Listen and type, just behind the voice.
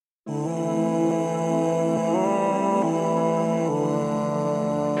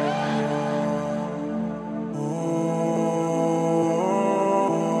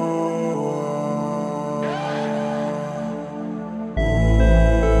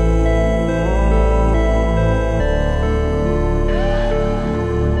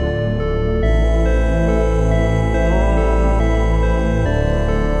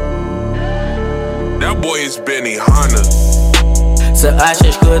Se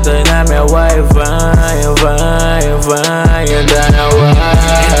achas que eu tô na minha wave, vai, entra na wave.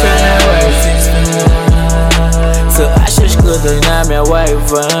 Se achas que eu tô na minha wave,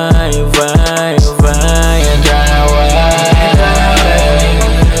 vai, entra na wave.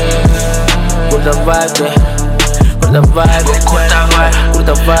 Curta a vibe, curta a vibe, curta a vibe,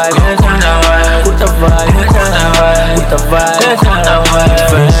 curta a vibe, curta a vibe, curta a vibe,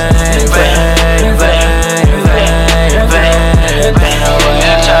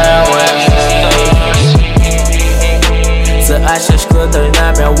 se achas que eu tô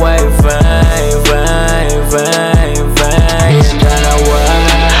na minha wave, vai, entra na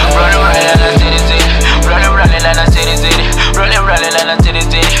wave. Rolling lá na city, rolling lá na city, rolling lá na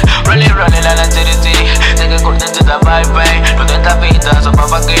city, rolling lá na city. Sei que curte tudo da vibe, não tenta vida, só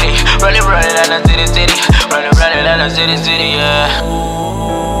pra querer. Rolling lá na city, rolling lá na city, yeah.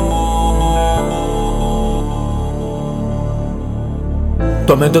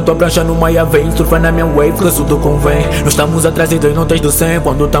 Atualmente eu tô pranchando Minha Wave, surfa na minha wave, que tudo convém. Nós estamos atrás e dois não tens do 100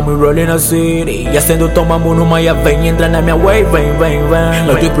 quando estamos rolling na city. E acendo, tomamos no Minha Wave, entra na minha wave, vem.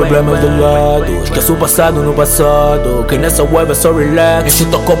 Não tem problemas de lado, esquece o passado no passado. Quem nessa wave é só relax. Enche o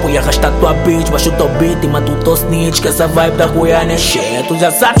teu copo e arrasta a tua bitch, baixa o teu beat e mata o teu snitch. Que essa vibe da rua nem shit, tu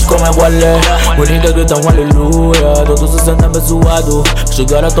já sabes como é o alé. Bonita gritam aleluia, todos se sentem abençoados.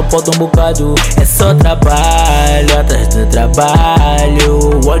 Chegar ao teu ponto um bocado, é só trabalho, atrás de trabalho.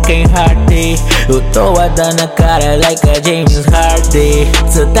 Working hard, eu tô a dar na cara like a James Hardy.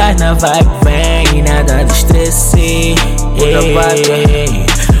 Se tá na vibe, vem, nada de estresse. Curta a vibe,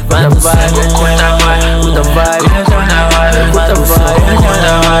 curta a vibe, curta a vibe, curta a vibe, curta a vibe, curta a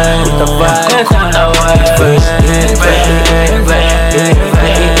vibe, curta a vibe.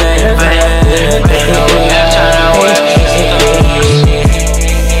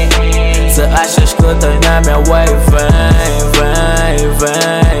 Se achas que eu tô na minha wave, vai,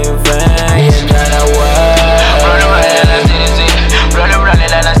 entra na wave. Rolling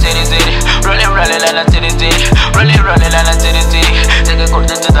lá na city, rolling lá na city, rolling lá na city, rolling lá na city. Sei que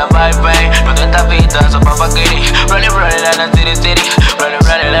curte tudo da vibe, não tenta vida, só pra querer. Rolling lá na city,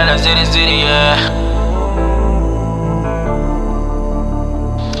 rolling lá na city, yeah.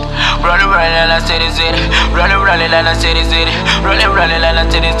 Rolling lá na city, rolling lá na city, rolling lá na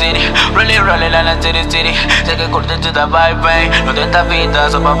city, rolling lá na city. Sei que curte tudo da vibe, não tenta vida,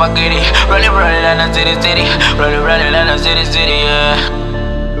 só pra querer. Rolling lá na city, rolling lá na city, yeah.